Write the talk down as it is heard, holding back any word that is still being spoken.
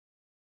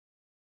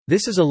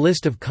This is a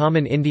list of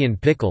common Indian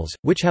pickles,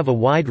 which have a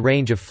wide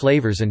range of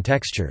flavors and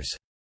textures.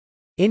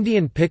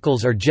 Indian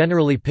pickles are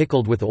generally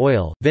pickled with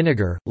oil,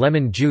 vinegar,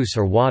 lemon juice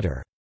or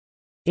water.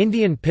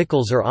 Indian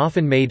pickles are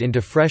often made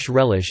into fresh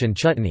relish and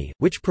chutney,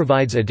 which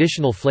provides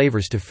additional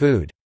flavors to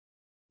food.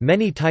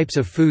 Many types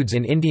of foods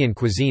in Indian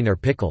cuisine are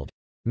pickled.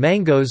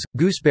 Mangoes,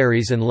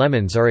 gooseberries and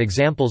lemons are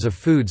examples of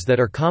foods that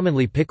are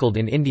commonly pickled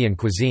in Indian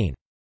cuisine.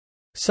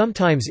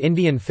 Sometimes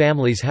Indian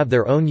families have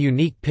their own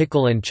unique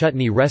pickle and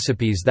chutney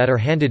recipes that are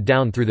handed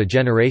down through the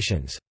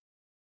generations.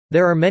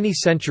 There are many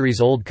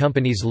centuries-old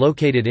companies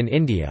located in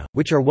India,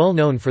 which are well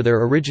known for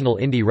their original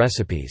Indi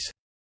recipes.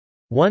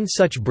 One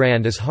such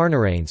brand is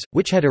Harnarains,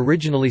 which had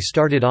originally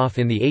started off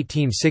in the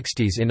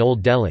 1860s in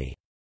Old Delhi.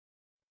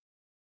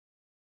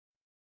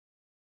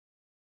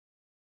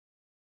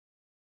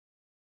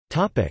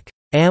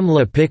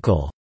 Amla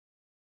pickle.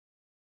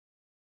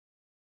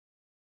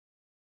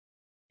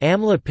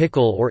 Amla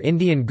pickle or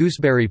Indian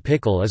gooseberry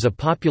pickle is a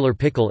popular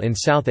pickle in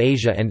South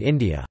Asia and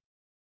India.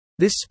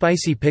 This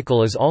spicy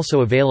pickle is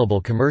also available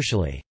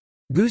commercially.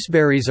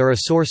 Gooseberries are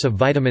a source of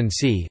vitamin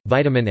C,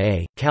 vitamin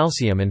A,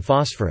 calcium and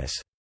phosphorus.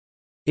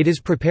 It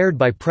is prepared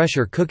by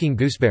pressure cooking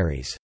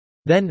gooseberries.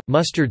 Then,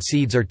 mustard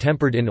seeds are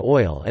tempered in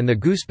oil and the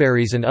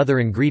gooseberries and other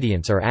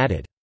ingredients are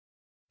added.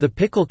 The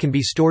pickle can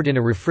be stored in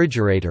a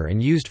refrigerator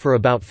and used for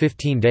about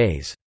 15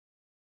 days.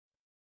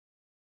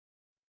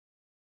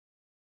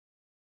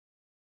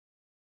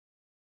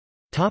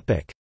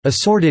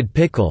 Assorted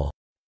pickle.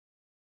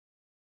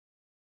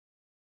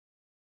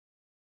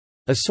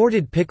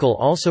 Assorted pickle,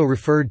 also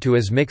referred to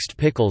as mixed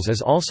pickles,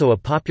 is also a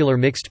popular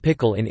mixed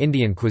pickle in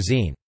Indian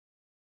cuisine.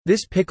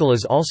 This pickle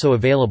is also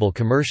available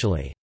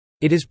commercially.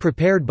 It is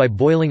prepared by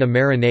boiling a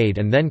marinade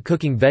and then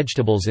cooking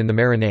vegetables in the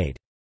marinade.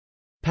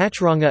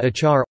 Pachranga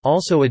achar,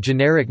 also a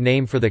generic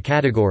name for the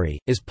category,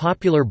 is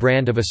popular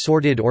brand of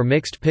assorted or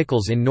mixed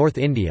pickles in North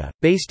India,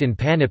 based in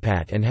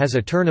Panipat and has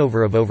a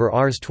turnover of over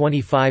Rs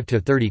 25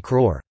 to 30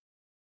 crore.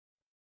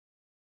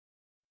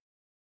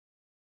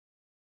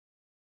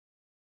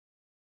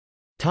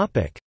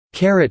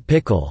 Carrot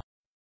pickle.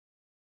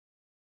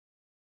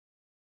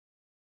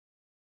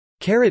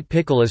 Carrot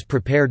pickle is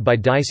prepared by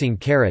dicing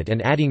carrot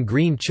and adding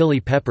green chili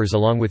peppers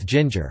along with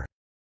ginger.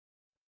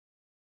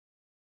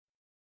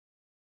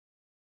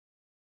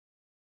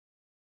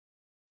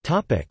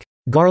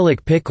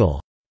 Garlic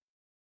pickle.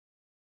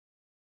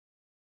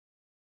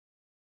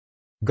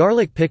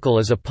 Garlic pickle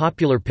is a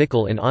popular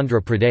pickle in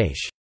Andhra Pradesh.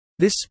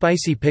 This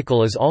spicy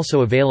pickle is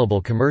also available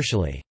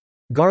commercially.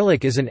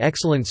 Garlic is an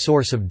excellent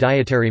source of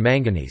dietary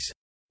manganese.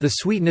 The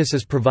sweetness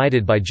is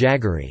provided by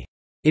jaggery.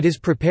 It is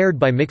prepared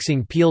by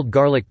mixing peeled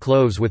garlic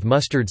cloves with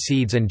mustard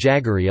seeds and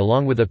jaggery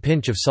along with a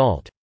pinch of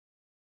salt.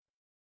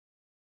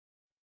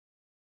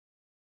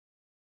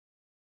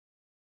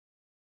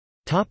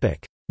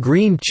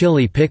 Green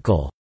chili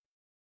pickle.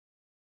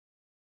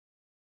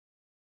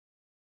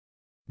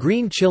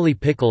 Green chili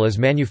pickle is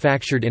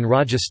manufactured in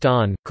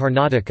Rajasthan,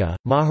 Karnataka,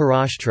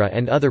 Maharashtra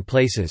and other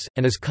places,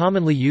 and is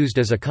commonly used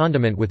as a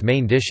condiment with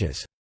main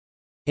dishes.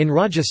 In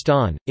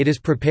Rajasthan, it is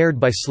prepared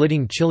by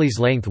slitting chilies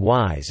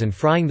lengthwise and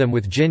frying them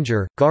with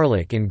ginger,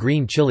 garlic and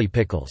green chili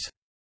pickles.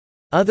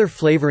 Other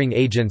flavoring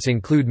agents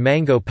include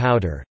mango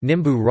powder,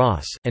 nimbu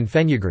ras, and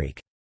fenugreek.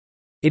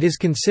 It is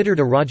considered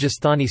a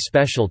Rajasthani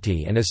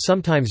specialty and is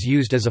sometimes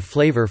used as a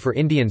flavor for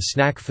Indian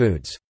snack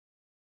foods.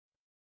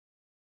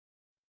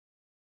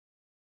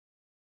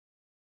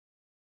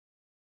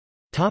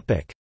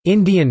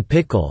 Indian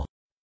pickle.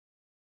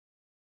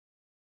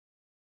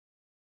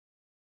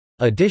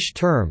 A dish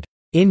termed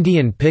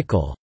Indian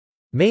pickle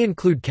may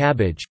include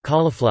cabbage,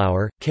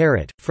 cauliflower,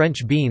 carrot,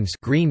 French beans,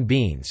 green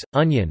beans,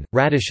 onion,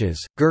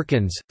 radishes,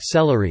 gherkins,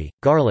 celery,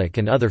 garlic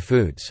and other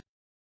foods.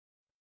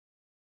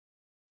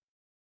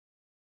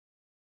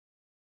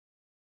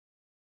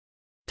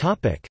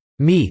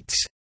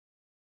 Meats.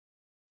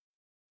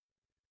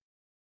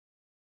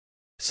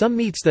 Some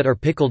meats that are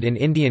pickled in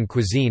Indian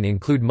cuisine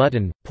include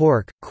mutton,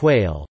 pork,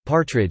 quail,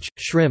 partridge,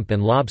 shrimp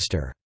and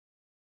lobster.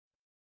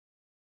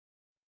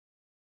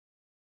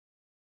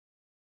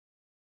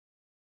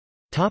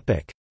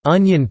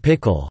 Onion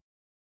pickle.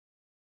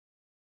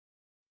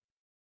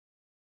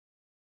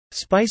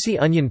 Spicy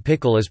onion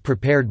pickle is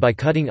prepared by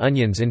cutting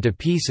onions into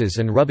pieces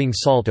and rubbing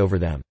salt over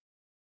them.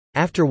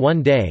 After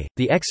 1 day,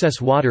 the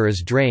excess water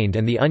is drained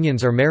and the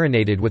onions are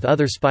marinated with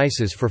other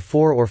spices for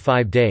 4 or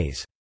 5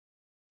 days.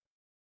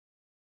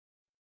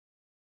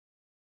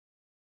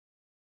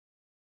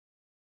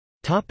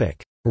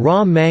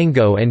 Raw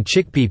mango and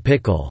chickpea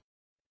pickle.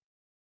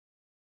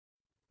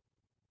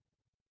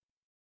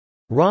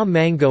 Raw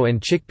mango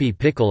and chickpea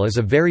pickle is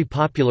a very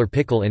popular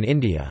pickle in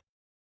India.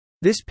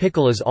 This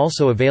pickle is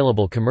also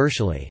available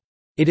commercially.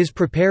 It is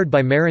prepared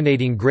by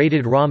marinating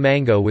grated raw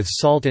mango with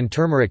salt and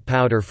turmeric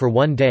powder for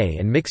 1 day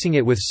and mixing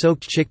it with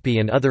soaked chickpea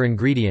and other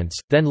ingredients,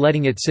 then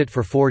letting it sit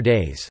for 4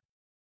 days.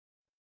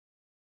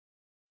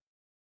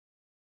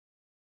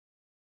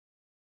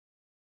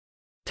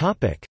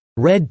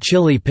 Red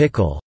chili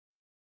pickle.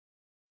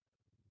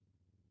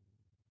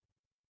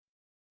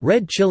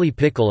 Red chili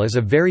pickle is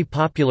a very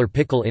popular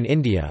pickle in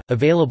India,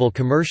 available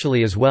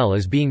commercially as well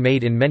as being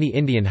made in many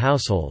Indian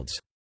households.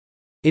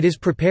 It is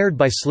prepared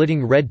by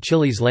slitting red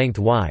chilies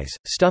lengthwise,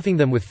 stuffing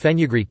them with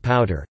fenugreek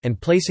powder, and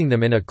placing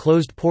them in a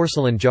closed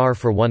porcelain jar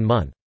for 1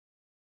 month.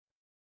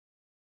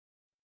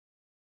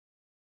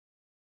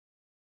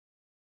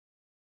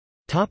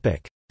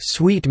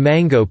 Sweet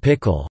mango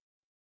pickle.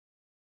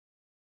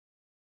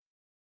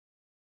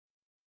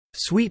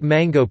 Sweet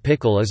mango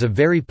pickle is a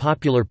very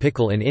popular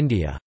pickle in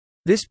India.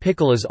 This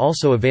pickle is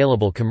also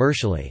available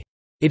commercially.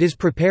 It is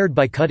prepared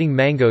by cutting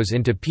mangoes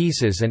into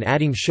pieces and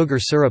adding sugar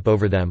syrup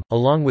over them,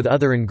 along with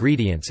other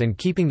ingredients, and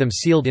keeping them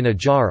sealed in a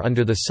jar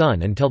under the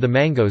sun until the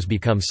mangoes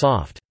become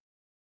soft.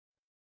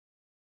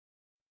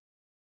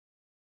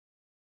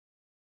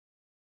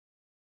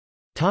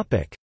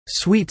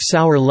 Sweet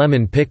sour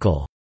lemon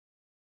pickle.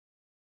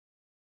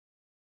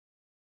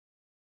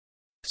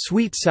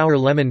 Sweet sour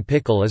lemon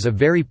pickle is a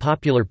very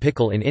popular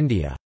pickle in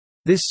India.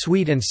 This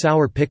sweet and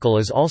sour pickle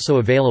is also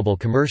available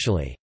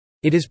commercially.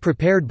 It is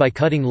prepared by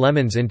cutting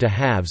lemons into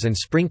halves and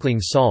sprinkling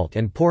salt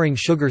and pouring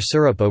sugar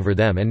syrup over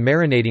them and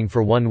marinating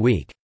for 1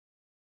 week.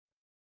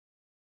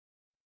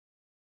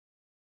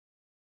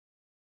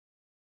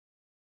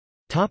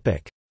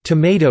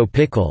 Tomato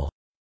pickle.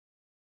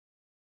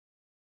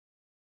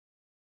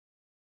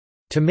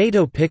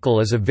 Tomato pickle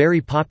is a very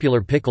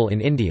popular pickle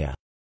in India.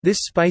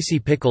 This spicy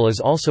pickle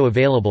is also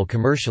available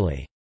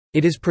commercially.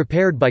 It is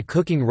prepared by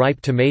cooking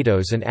ripe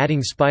tomatoes and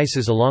adding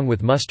spices along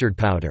with mustard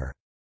powder.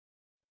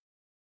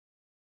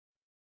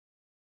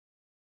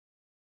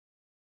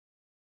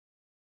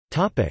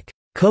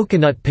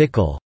 Coconut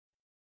pickle.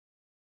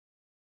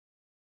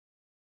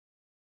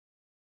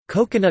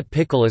 Coconut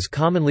pickle is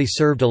commonly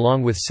served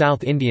along with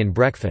South Indian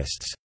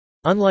breakfasts.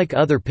 Unlike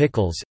other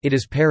pickles, it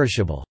is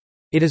perishable.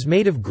 It is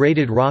made of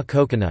grated raw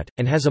coconut,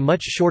 and has a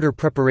much shorter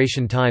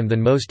preparation time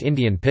than most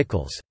Indian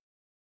pickles.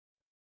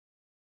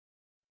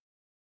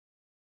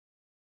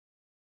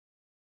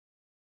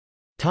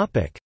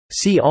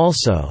 See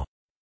also: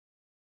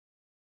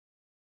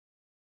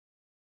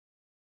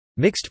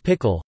 Mixed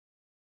pickle,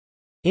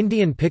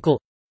 Indian pickle,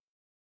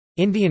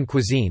 Indian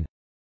cuisine,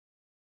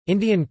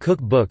 Indian cook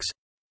books,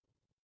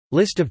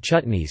 List of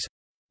chutneys,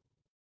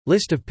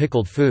 List of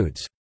pickled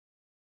foods.